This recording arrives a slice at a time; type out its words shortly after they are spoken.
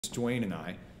Duane and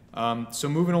I. So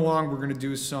moving along, we're going to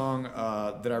do a song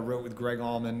that I wrote with Greg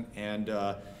Allman, and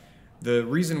the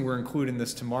reason we're including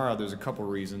this tomorrow, there's a couple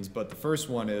reasons, but the first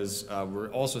one is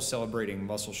we're also celebrating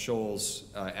Muscle Shoals,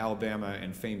 Alabama,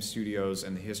 and Fame Studios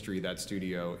and the history of that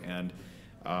studio. And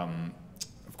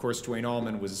of course, Duane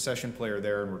Allman was a session player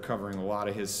there, and we're covering a lot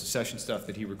of his session stuff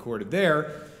that he recorded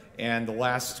there. And the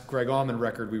last Greg Allman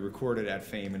record we recorded at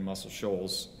Fame in Muscle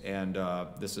Shoals. And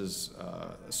this is a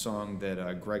song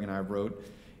that Greg and I wrote.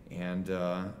 And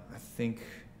I think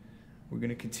we're going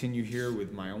to continue here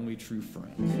with My Only True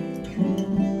Friend.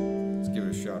 Let's give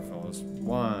it a shot, fellas.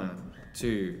 1,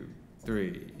 2,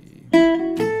 3.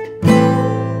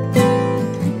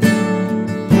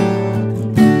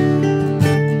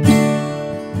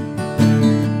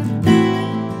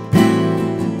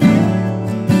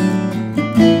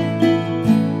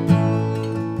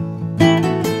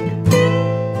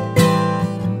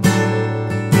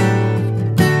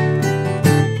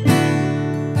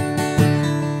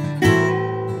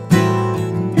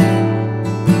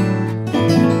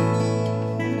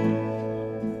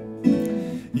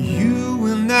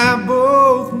 I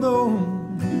both know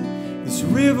this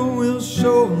river will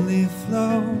surely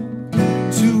flow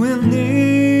to an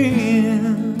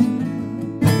end.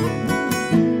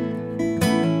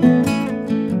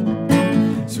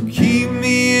 So keep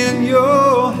me in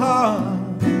your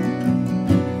heart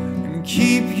and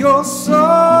keep your soul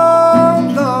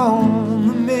on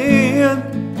the mend.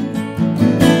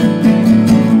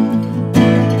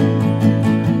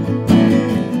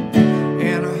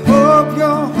 And I hope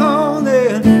you're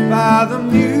by the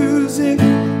music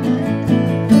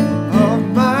of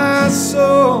my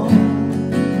soul.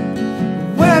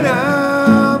 When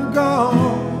I'm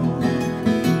gone,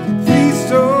 please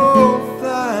don't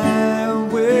fly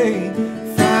away.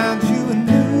 Find you a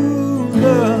new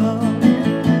love.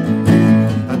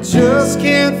 I just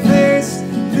can't face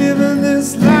living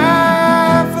this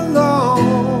life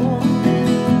alone.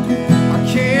 I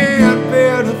can't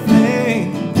bear to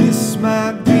think this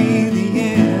might be the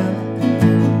end.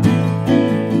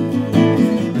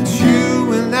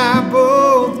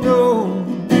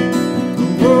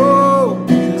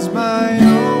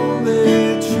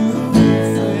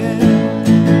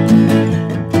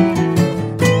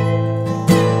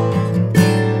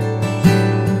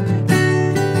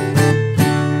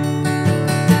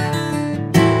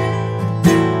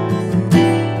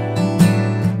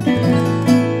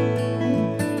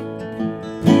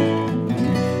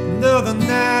 Another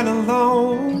night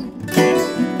alone,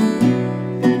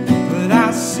 but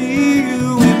I see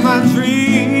you in my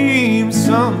dreams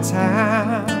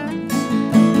sometimes.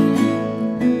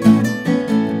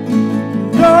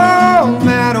 No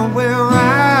matter where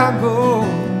I go,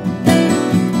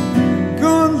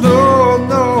 good Lord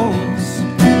knows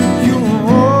you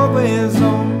are always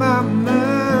on my mind.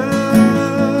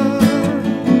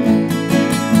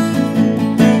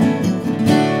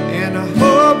 And I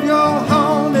hope you're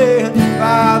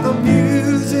by the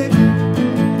music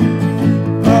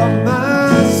of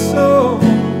my soul.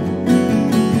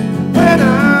 When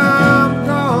I'm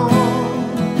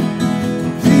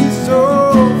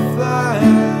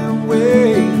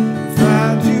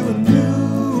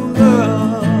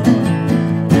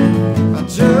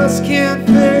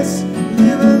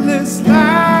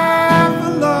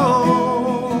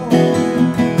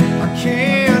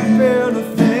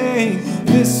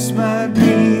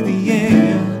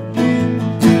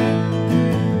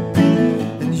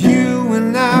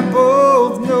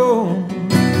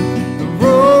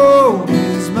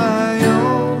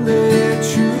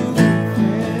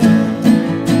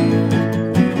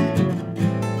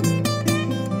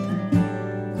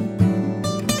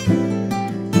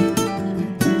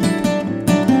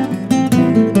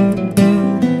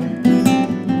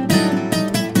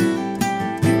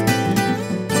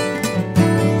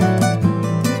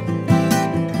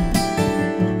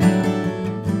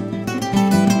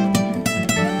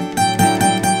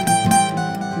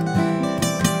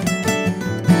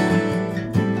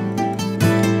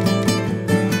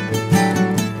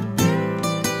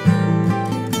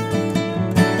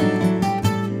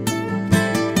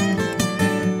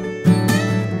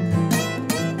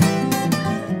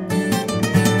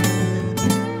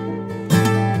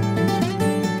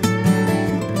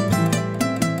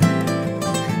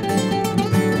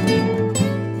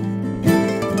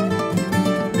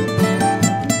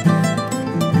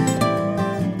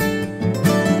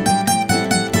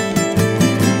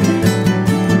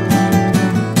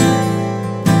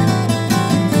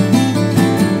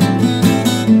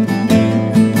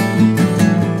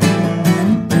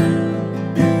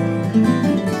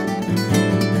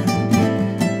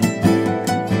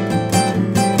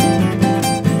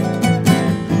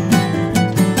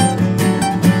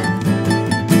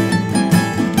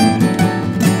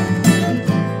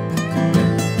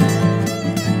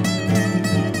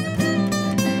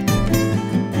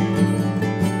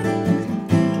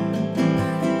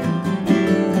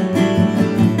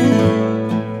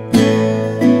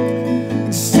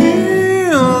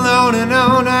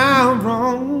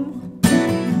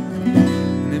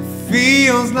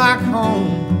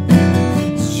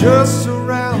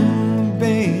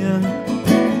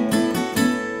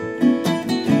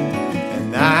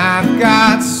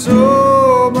got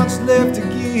so much left to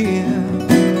give,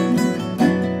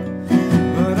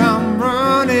 but I'm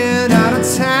running out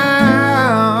of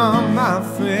time, my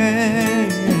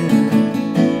friend.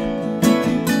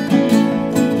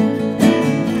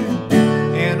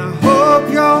 And I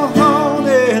hope you're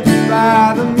haunted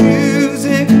by the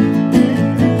music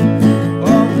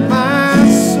of my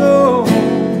soul.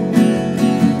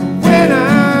 When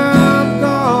I'm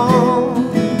gone,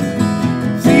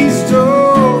 please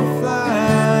don't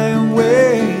fly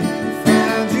away.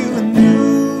 Find you a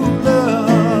new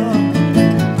love.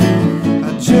 I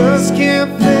just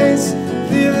can't face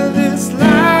living this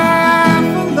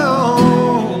life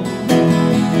alone.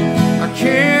 I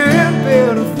can't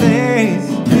bear to face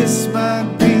this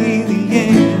might be the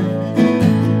end.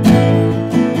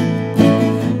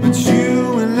 But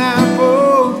you and I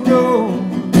both know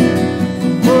the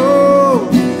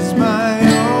road is my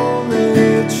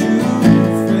only true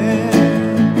friend.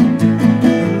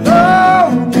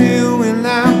 Alone, you and I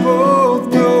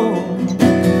both know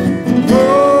the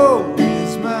road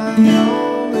is my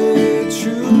only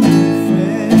true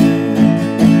friend.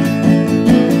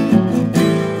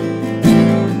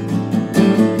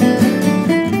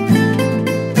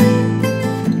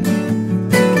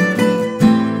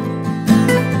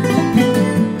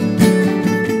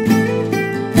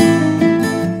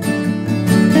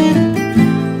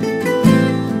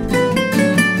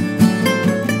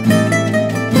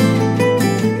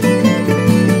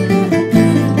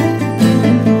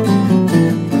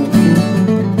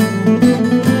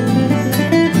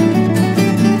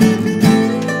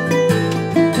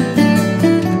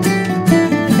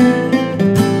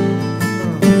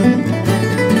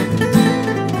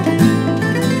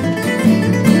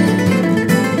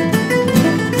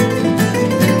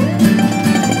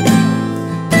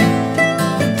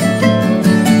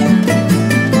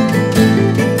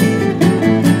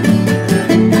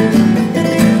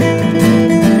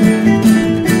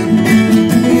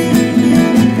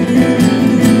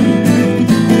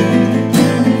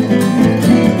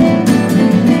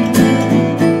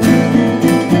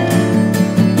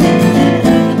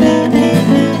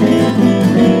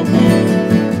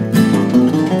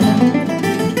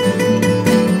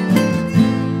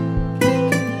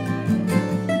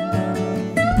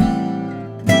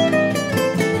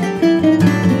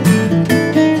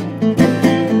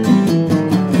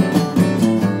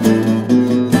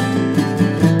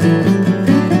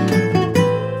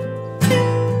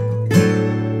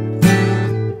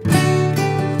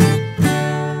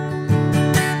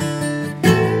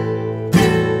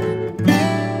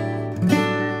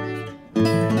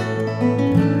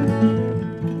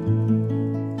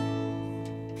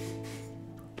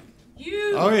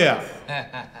 Oh yeah.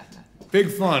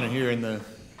 Big fun here in the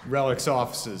Relix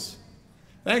offices.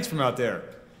 Thanks from out there.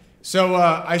 So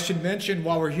I should mention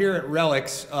while we're here at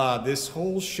Relix, this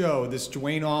whole show, this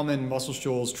Duane Allman Muscle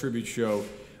Shoals tribute show,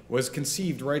 was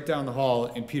conceived right down the hall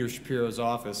in Peter Shapiro's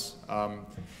office.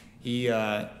 He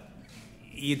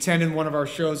attended one of our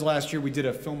shows last year. We did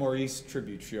a Fillmore East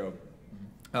tribute show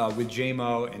with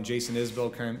J-Mo, and Jason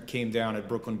Isbell came down at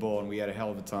Brooklyn Bowl, and we had a hell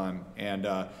of a time. And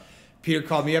Peter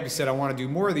called me up. He said, I want to do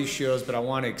more of these shows, but I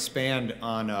want to expand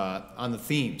on the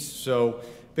themes. So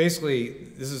basically,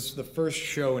 this is the first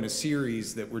show in a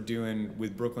series that we're doing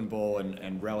with Brooklyn Bowl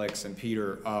and Relix and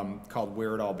Peter called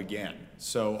Where It All Began.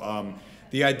 So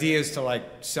the idea is to like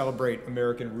celebrate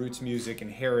American roots music and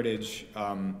heritage,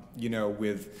 you know,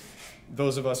 with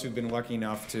those of us who've been lucky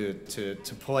enough to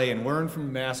play and learn from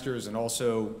the masters, and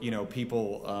also, you know,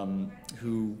 people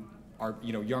who are,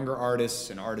 you know, younger artists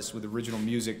and artists with original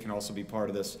music can also be part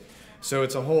of this. So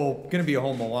it's going to be a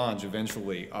whole melange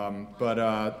eventually.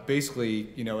 But basically,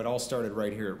 you know, it all started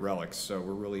right here at Relix. So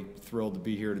we're really thrilled to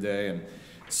be here today and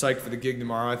psyched for the gig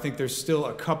tomorrow. I think there's still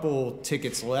a couple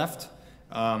tickets left.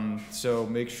 So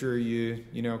make sure you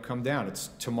know, come down. It's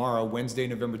tomorrow, Wednesday,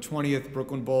 November 20th,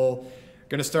 Brooklyn Bowl.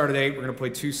 Gonna start at 8. We're gonna play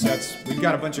 2 sets. We've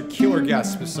got a bunch of killer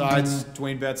guests besides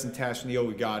Duane Betts and Tash Neal.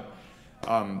 We got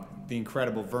the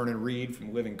incredible Vernon Reid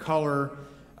from Living Colour.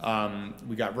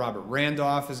 We got Robert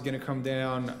Randolph is gonna come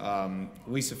down.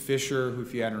 Lisa Fisher, who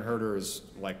if you hadn't heard her, is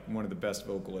like one of the best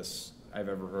vocalists I've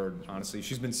ever heard, honestly.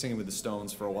 She's been singing with the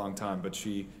Stones for a long time, but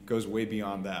she goes way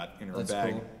beyond that in her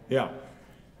bag. Cool. Yeah.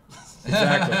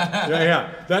 Exactly.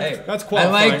 Yeah. That's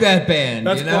qualifying. I like that band.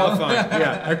 That's qualifying.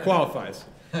 Yeah, that qualifies.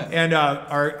 And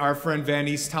our friend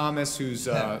Vanice Thomas, who's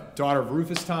daughter of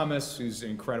Rufus Thomas, who's an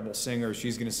incredible singer.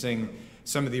 She's going to sing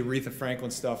some of the Aretha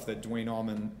Franklin stuff that Duane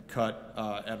Allman cut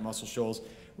at Muscle Shoals.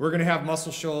 We're going to have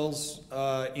Muscle Shoals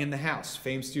in the house.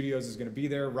 Fame Studios is going to be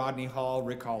there. Rodney Hall,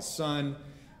 Rick Hall's son,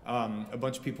 a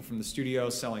bunch of people from the studio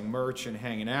selling merch and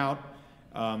hanging out.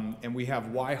 And we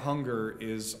have Why Hunger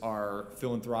is our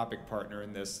philanthropic partner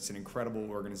in this. It's an incredible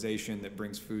organization that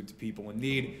brings food to people in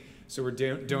need. So we're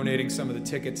donating some of the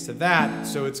tickets to that.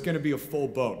 So it's going to be a full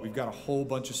boat. We've got a whole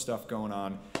bunch of stuff going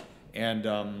on. And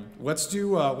let's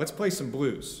play some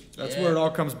blues. That's where it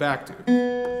all comes back to.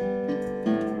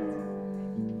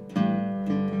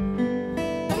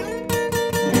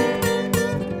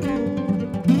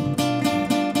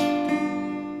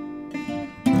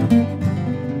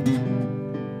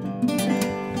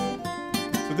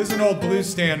 This is an old blues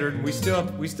standard. We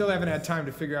still haven't had time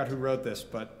to figure out who wrote this,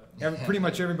 but pretty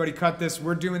much everybody cut this.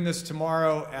 We're doing this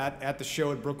tomorrow at the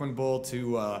show at Brooklyn Bowl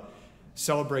to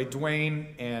celebrate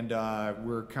Duane, and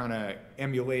we're kind of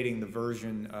emulating the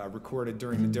version recorded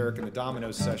during the Derek and the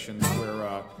Dominoes sessions,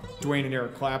 where Duane and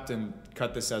Eric Clapton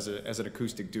cut this as an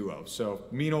acoustic duo. So,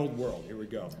 Mean Old World. Here we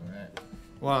go. All right.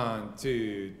 1,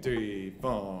 2, 3,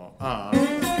 4.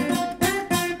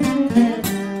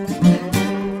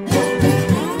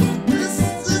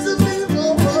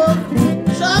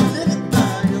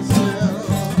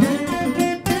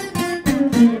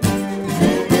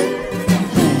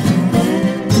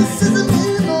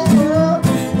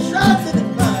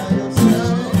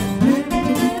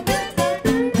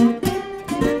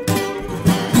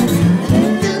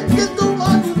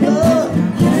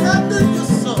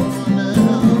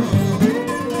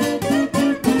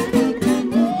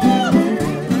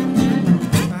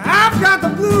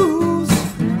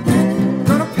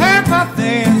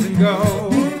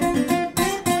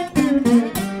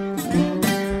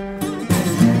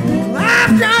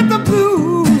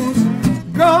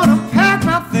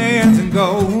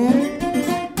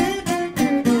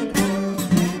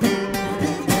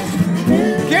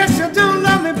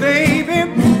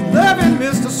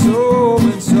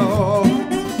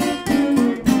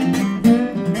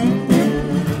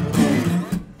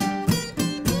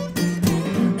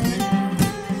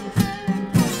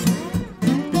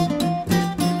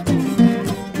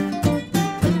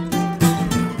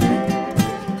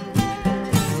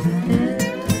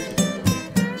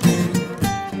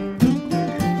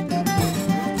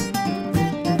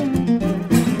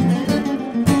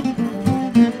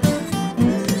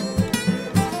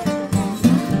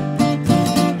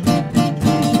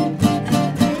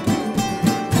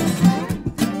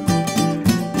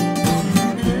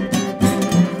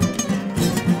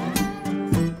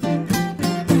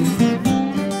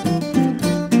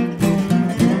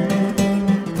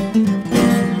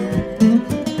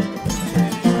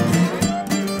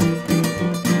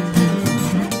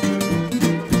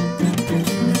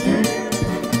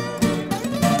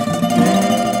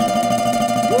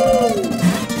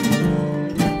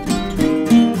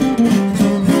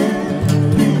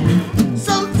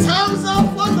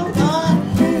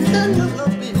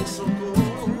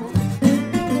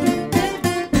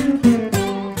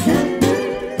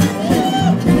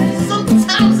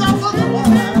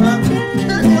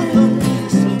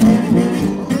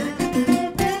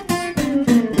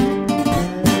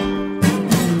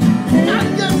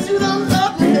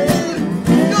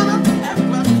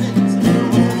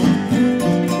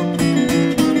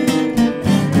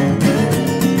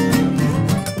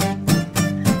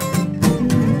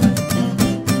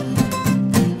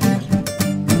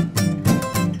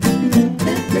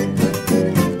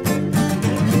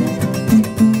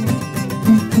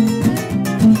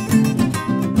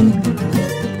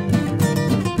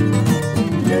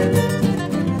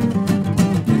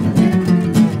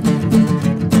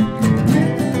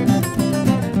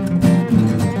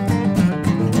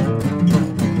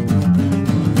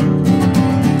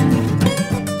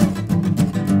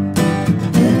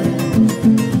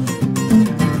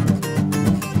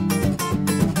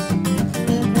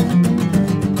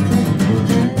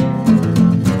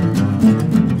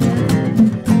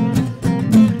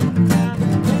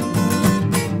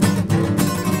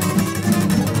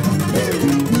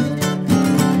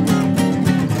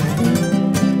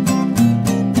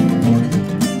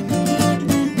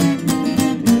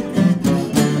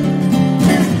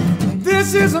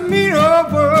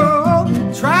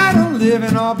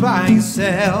 living all by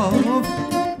yourself.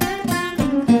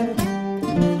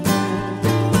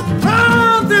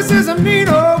 Oh, this is a mean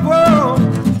old world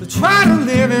to try to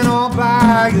live in all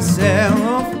by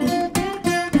yourself.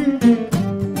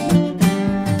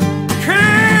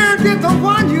 Can't get the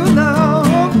one you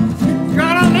love,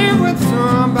 gotta live with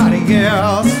somebody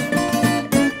else.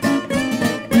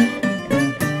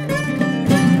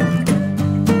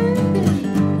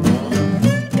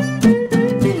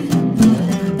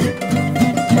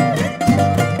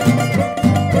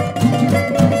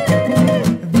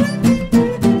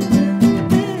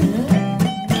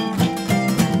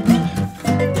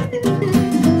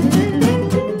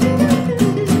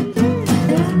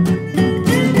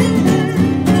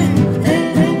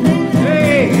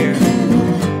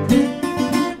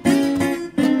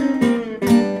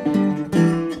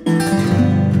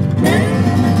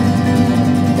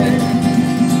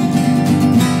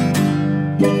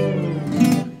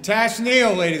 Tash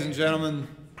Neal, ladies and gentlemen.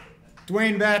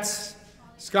 Duane Betts,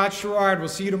 Scott Sharrard. We'll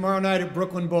see you tomorrow night at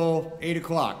Brooklyn Bowl, 8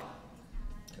 o'clock.